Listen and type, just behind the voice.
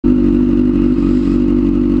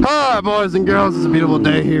Alright, boys and girls, it's a beautiful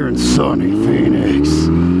day here in sunny Phoenix.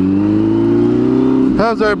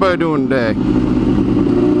 How's everybody doing today?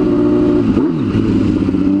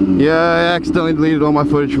 Yeah, I accidentally deleted all my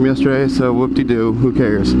footage from yesterday, so whoop-de-doo, who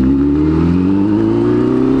cares?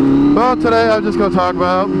 Well, today I'm just going to talk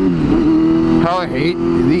about how I hate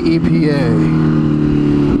the E.P.A.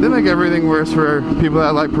 They make everything worse for people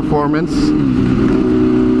that like performance.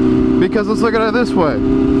 Because let's look at it this way.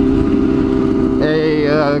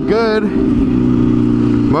 A good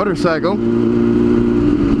motorcycle,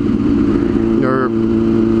 or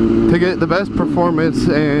to get the best performance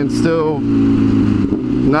and still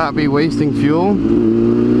not be wasting fuel,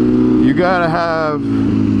 you gotta have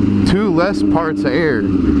 2 less parts of air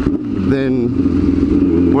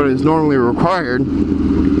than what is normally required,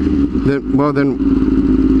 than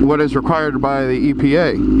what is required by the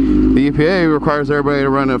E.P.A. The E.P.A. requires everybody to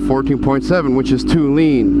run at 14.7, which is too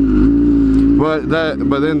lean. But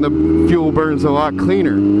then the fuel burns a lot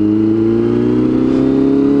cleaner.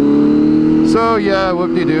 So yeah,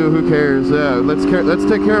 whoop-de-doo, who cares? Yeah, let's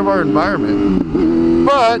take care of our environment.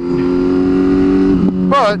 But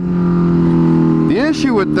the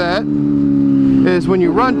issue with that is when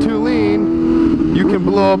you run too lean, you can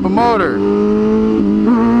blow up a motor.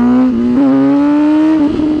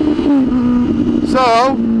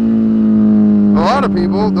 So a lot of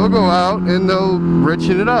people, they'll go out and they'll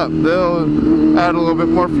richen it up. They'll add a little bit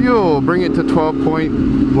more fuel, bring it to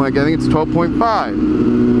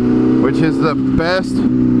 12.5, which is the best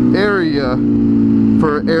area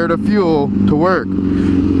for air to fuel to work.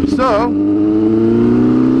 So,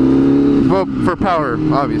 well, for power,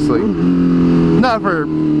 obviously. Not for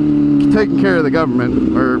taking care of the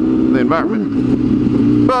government or the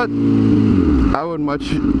environment. But I would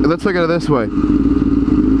much, let's look at it this way.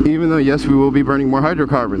 Even though, yes, we will be burning more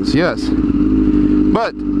hydrocarbons, yes.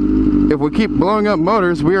 But if we keep blowing up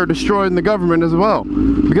motors, we are destroying the government as well.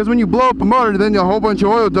 Because when you blow up a motor, then a whole bunch of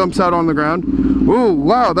oil dumps out on the ground. Ooh,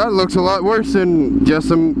 wow, that looks a lot worse than just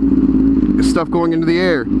some stuff going into the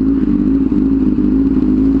air.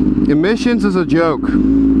 Emissions is a joke.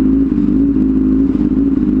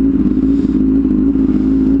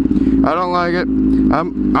 I don't like it.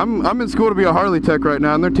 I'm in school to be a Harley tech right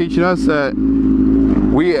now, and they're teaching us that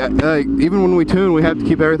we even when we tune, we have to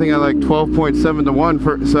keep everything at like 12.7 to 1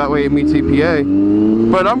 so that way it meets EPA.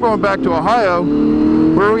 But I'm going back to Ohio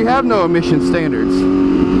where we have no emission standards.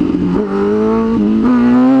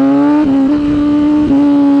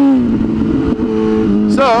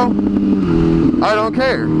 So I don't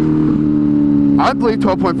care. I believe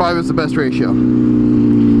 12.5 is the best ratio.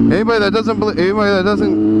 Anybody that doesn't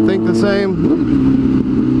think the same,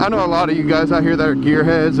 I know a lot of you guys out here that are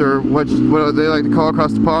gearheads, or what they like to call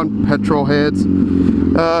across the pond, petrol heads.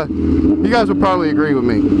 You guys will probably agree with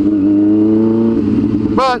me.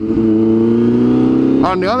 But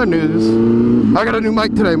on the other news, I got a new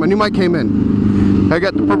mic today. My new mic came in. I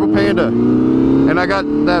got the Purple Panda, and I got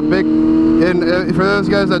that big. And for those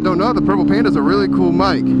guys that don't know, the Purple Panda is a really cool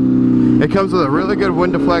mic. It comes with a really good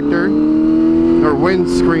wind deflector, or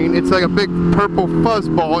windscreen. It's like a big purple fuzz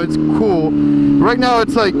ball. It's cool. Right now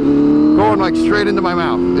it's like going like straight into my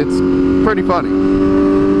mouth. It's pretty funny.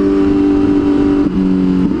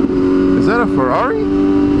 Is that a Ferrari?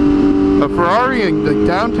 A Ferrari in the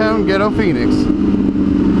downtown ghetto Phoenix.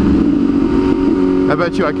 I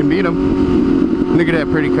bet you I can beat him. Look at that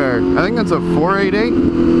pretty car. I think that's a 488.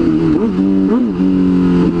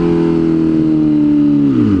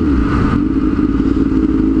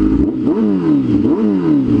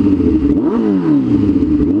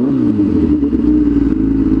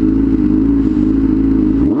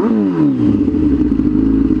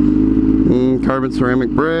 Carbon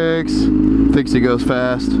ceramic brakes. Thinks he goes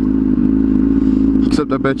fast.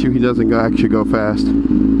 Except I bet you he doesn't actually go fast.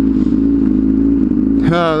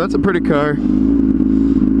 That's a pretty car.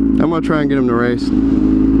 I'm gonna try and get him to race.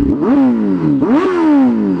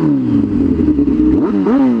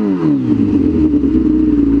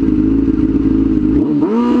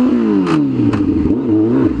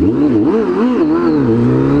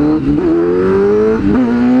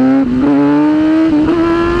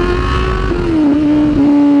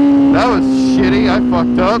 I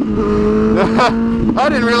fucked up. I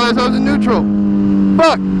didn't realize I was in neutral.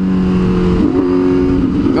 Fuck.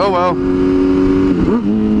 Oh well.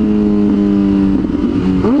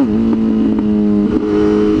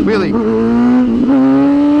 Really?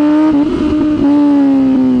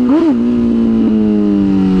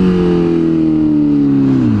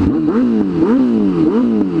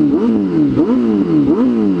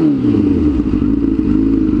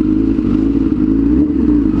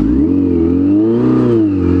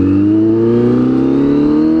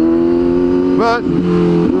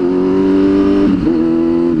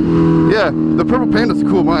 the Purple Panda's a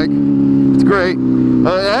cool mic. It's great.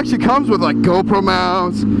 It actually comes with like GoPro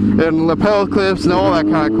mounts and lapel clips and all that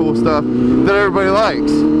kind of cool stuff that everybody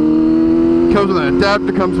likes. Comes with an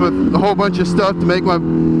adapter, comes with a whole bunch of stuff to make my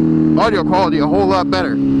audio quality a whole lot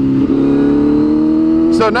better.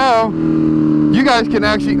 So now you guys can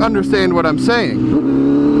actually understand what I'm saying.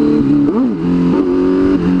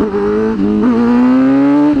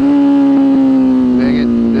 Dang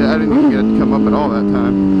it, I didn't even get it to come up at all that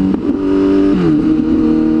time.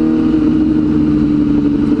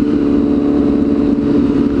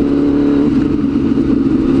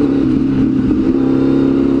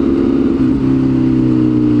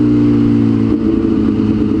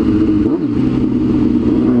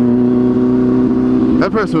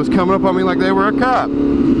 That person was coming up on me like they were a cop.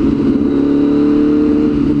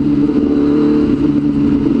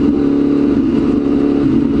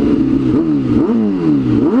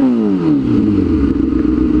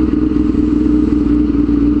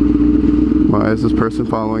 Why is this person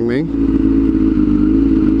following me?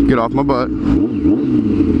 Get off my butt.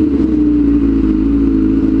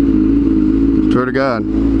 Swear to God.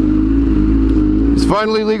 It's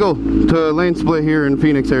finally legal to lane split here in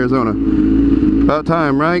Phoenix, Arizona. About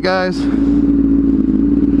time, right guys?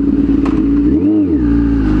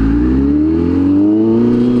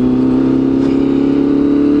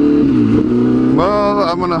 Well,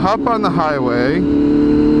 I'm gonna hop on the highway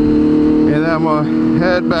and then I'm gonna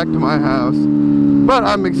head back to my house. But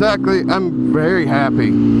I'm very happy.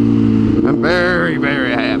 I'm very,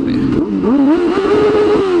 very happy.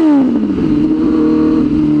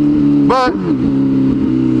 But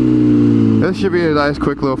this should be a nice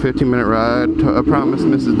quick little 15-minute ride. I promise,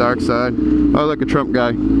 Mrs. Darkside. Oh, look, a Trump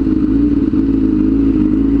guy.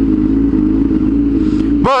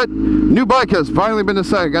 But new bike has finally been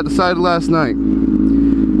decided. Got decided last night.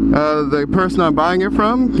 The person I'm buying it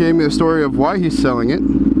from gave me a story of why he's selling it.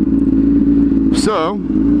 So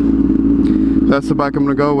that's the bike I'm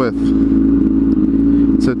gonna go with.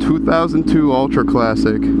 It's a 2002 Ultra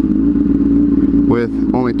Classic with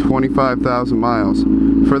only 25,000 miles.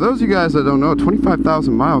 For those of you guys that don't know,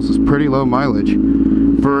 25,000 miles is pretty low mileage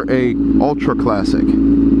for a Ultra Classic,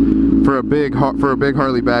 for a big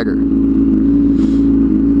Harley bagger.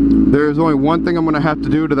 There's only one thing I'm gonna have to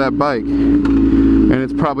do to that bike, and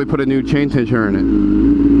it's probably put a new chain tensioner in it.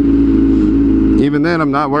 Even then,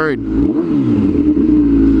 I'm not worried,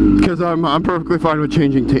 because I'm perfectly fine with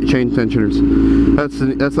changing chain tensioners.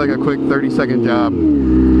 That's like a quick 30-second job.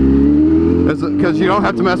 Because you don't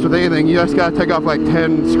have to mess with anything. You just gotta take off like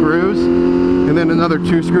 10 screws and then another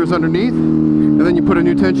 2 screws underneath, and then you put a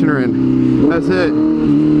new tensioner in. That's it.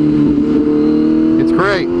 It's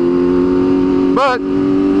great. But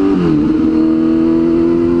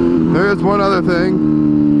there's one other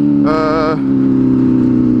thing.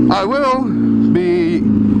 I will be,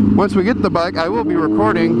 once we get the bike, I will be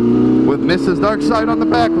recording with Mrs. Darkside on the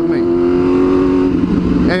back with me.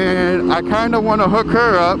 And I kind of want to hook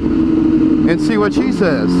her up and see what she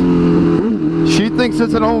says. She thinks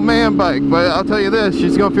it's an old man bike, but I'll tell you this,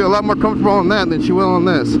 she's gonna feel a lot more comfortable on that than she will on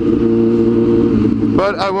this.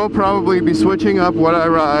 But I will probably be switching up what I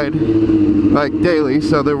ride like daily,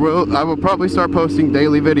 so I will probably start posting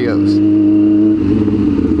daily videos,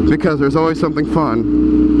 because there's always something fun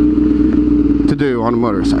to do on a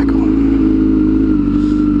motorcycle.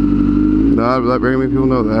 Not that very many people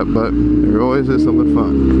know that, but there always is something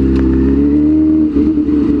fun.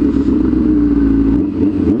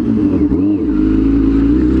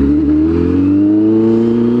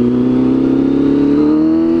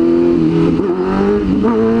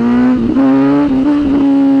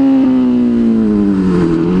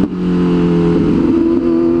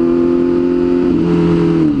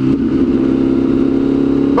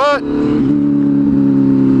 But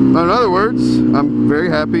in other words, I'm very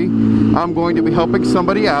happy. I'm going to be helping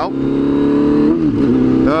somebody out.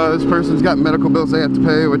 This person's got medical bills they have to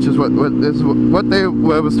pay, which is what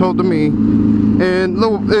was told to me. And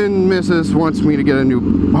Mrs. wants me to get a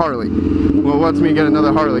new Harley. Well, wants me to get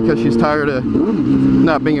another Harley because she's tired of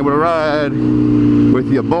not being able to ride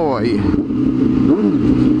with your boy.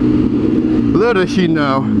 Little does she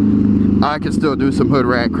know, I can still do some hood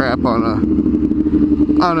rat crap on a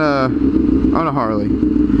Harley.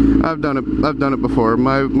 I've done it before.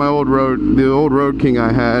 The old Road King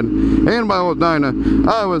I had, and my old Dyna,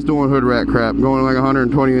 I was doing hood rat crap, going like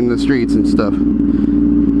 120 in the streets and stuff.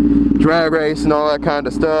 Drag race and all that kind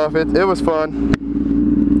of stuff. It was fun.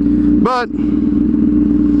 But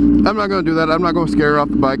I'm not going to do that. I'm not going to scare her off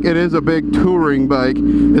the bike. It is a big touring bike.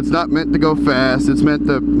 It's not meant to go fast. It's meant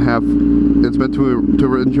to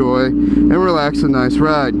enjoy and relax a nice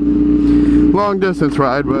ride. Long distance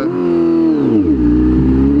ride, but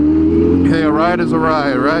Hey, a ride is a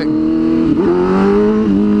ride, right?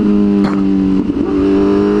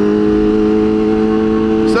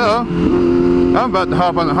 So, I'm about to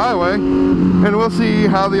hop on the highway, and we'll see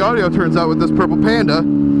how the audio turns out with this purple Panda,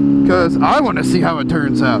 because I want to see how it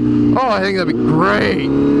turns out. Oh, I think that'd be great.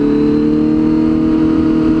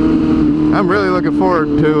 I'm really looking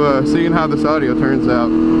forward to seeing how this audio turns out.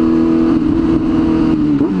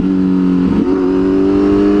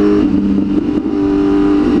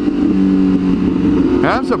 And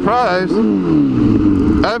I'm surprised.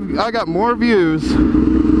 I got more views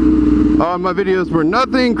on my videos where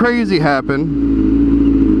nothing crazy happened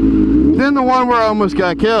than the one where I almost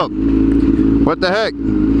got killed. What the heck?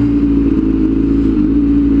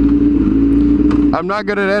 I'm not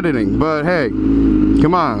good at editing, but hey,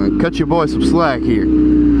 come on, cut your boy some slack here.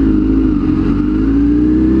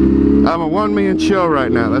 I'm a one-man show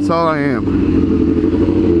right now, that's all I am.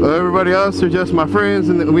 Everybody else are just my friends,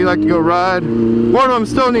 and we like to go ride. One of them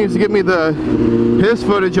still needs to get me his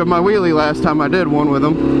footage of my wheelie last time I did one with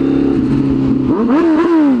him.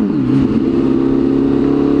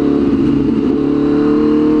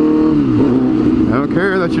 I don't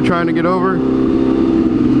care that you're trying to get over.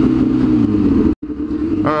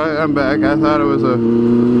 Alright, I'm back. I thought it was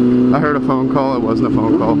I heard a phone call. It wasn't a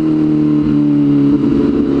phone call.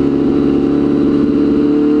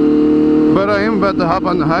 But I am about to hop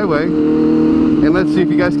on the highway, and let's see if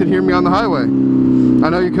you guys can hear me on the highway. I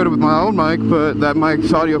know you could have with my old mic, but that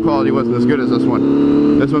mic's audio quality wasn't as good as this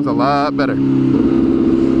one. This one's a lot better. And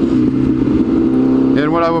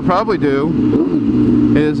what I will probably do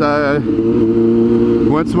is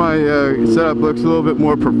once my setup looks a little bit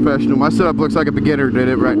more professional, my setup looks like a beginner did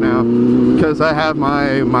it right now, because I have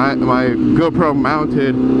my GoPro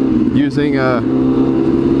mounted using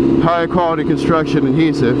high quality construction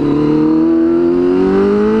adhesive.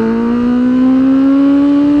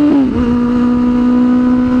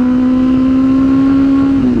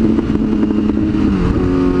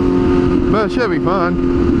 But it should be fun.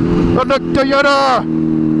 Oh look, Toyota!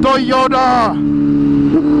 Toyota!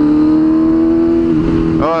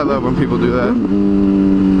 Oh, I love when people do that.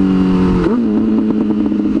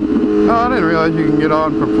 Oh, I didn't realize you can get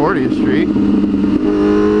on from 40th Street.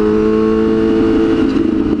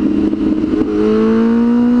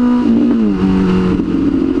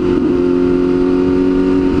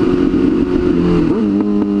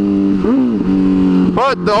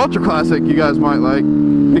 But the Ultra Classic you guys might like,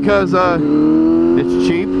 because it's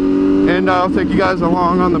cheap, and I'll take you guys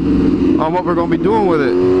along on what we're going to be doing with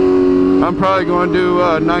it. I'm probably going to do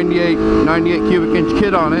a 98 cubic inch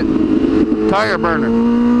kit on it. Tire burner.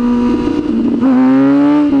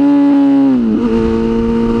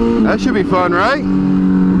 That should be fun, right?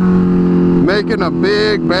 Making a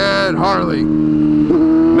big bad Harley.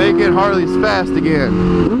 Making Harleys fast again.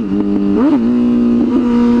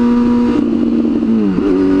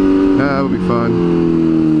 That would be fun.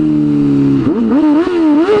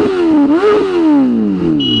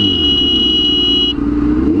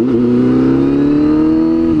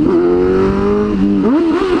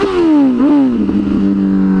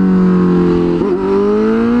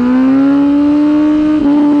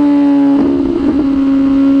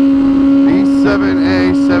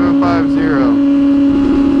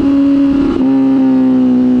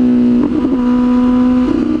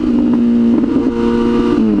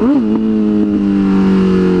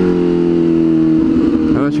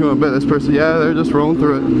 I bet this person, yeah, they're just rolling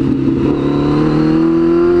through it.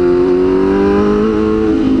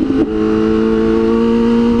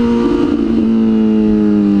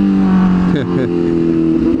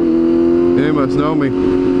 They must know me.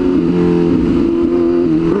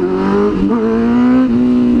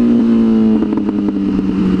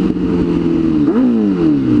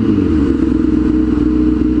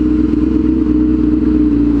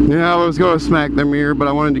 Yeah, I was going to smack their mirror, but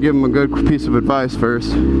I wanted to give them a good piece of advice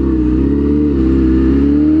first.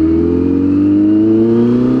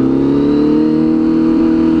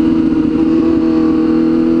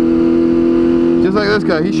 Just like this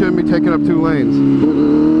guy, he shouldn't be taking up 2 lanes.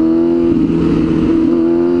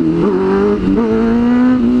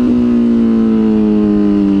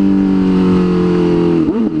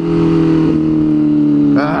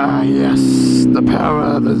 Ah, yes, the power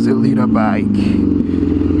of the Zelita bike.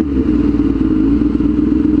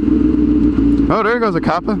 Oh, there goes a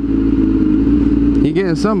copper. He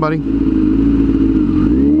getting somebody.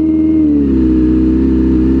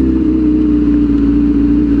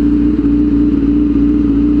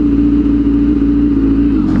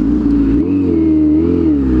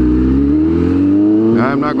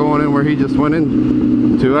 I'm not going in where he just went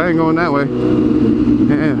in to. I ain't going that way.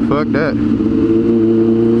 Yeah, fuck that.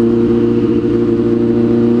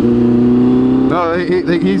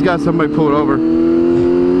 He's got somebody pulled over.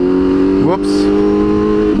 Whoops.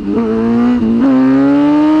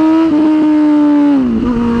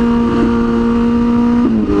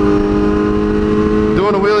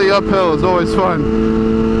 Doing a wheelie uphill is always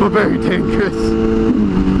fun, but very dangerous.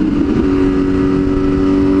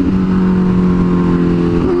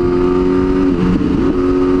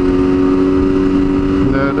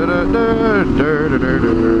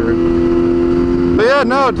 But yeah,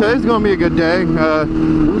 no, today's gonna be a good day. Got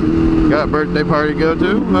a birthday party to go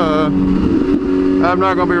to. I'm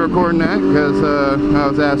not gonna be recording that because I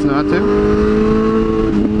was asked not to.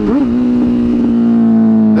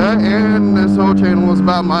 And this whole channel is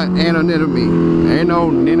about my anonymity,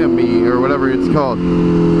 or whatever it's called.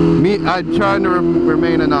 I'm trying to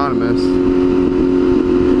remain anonymous.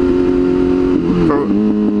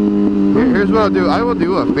 Here's what I'll do. I will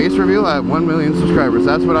do a face reveal at 1 million subscribers.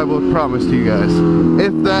 That's what I will promise to you guys.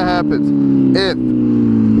 If that happens.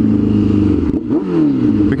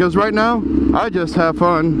 Because right now, I just have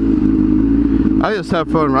fun. I just have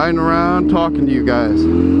fun riding around, talking to you guys.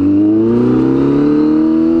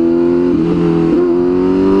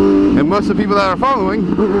 And most of the people that are following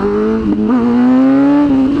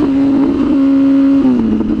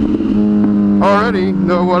already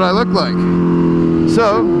know what I look like.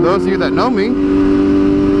 So, those of you that know me,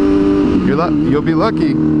 you'll be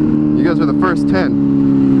lucky. You guys are the first 10.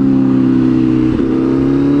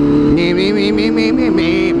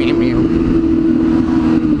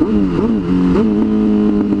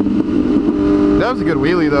 That was a good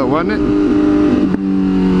wheelie though, wasn't it?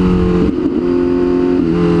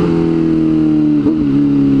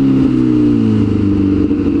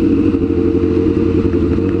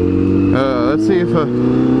 Let's see if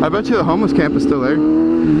I bet you the homeless camp is still there.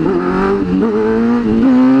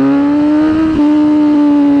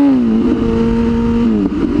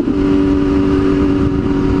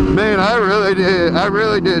 Man, I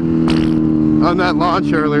really did on that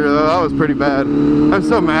launch earlier though. That was pretty bad. I'm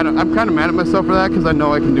so mad. I'm kind of mad at myself for that because I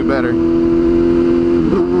know I can do better.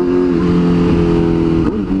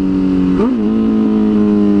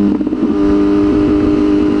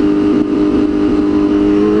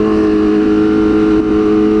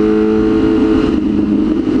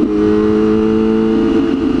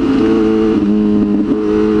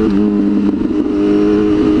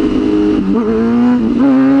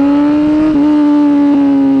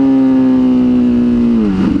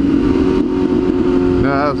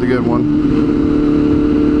 That was a good one.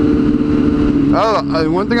 Oh,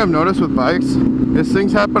 one thing I've noticed with bikes is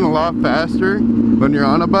things happen a lot faster when you're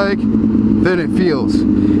on a bike than it feels.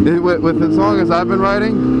 With as long as I've been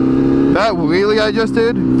riding, that wheelie I just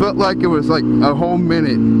did felt like it was like a whole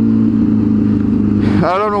minute.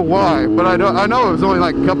 I don't know why, but I know it was only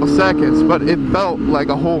like a couple seconds, but it felt like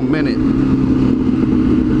a whole minute.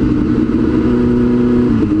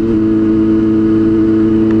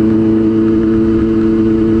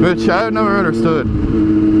 Which I've never understood.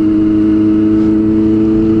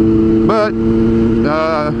 But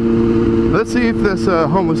let's see if this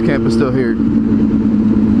homeless camp is still here.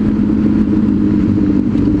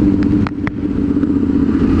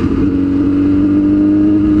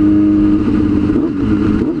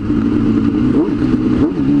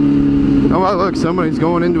 Oh wow, look, somebody's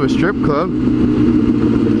going into a strip club.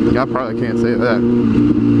 I probably can't say that.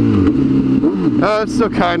 It's still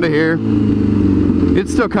kinda here.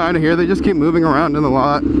 It's still kind of here. They just keep moving around in the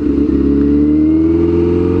lot.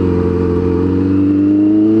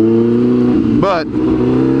 But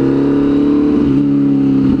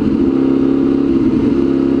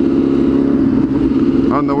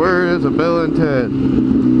on the words of Bill and Ted,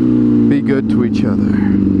 be good to each other.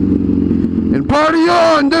 And party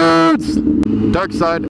on, dudes! Dark side.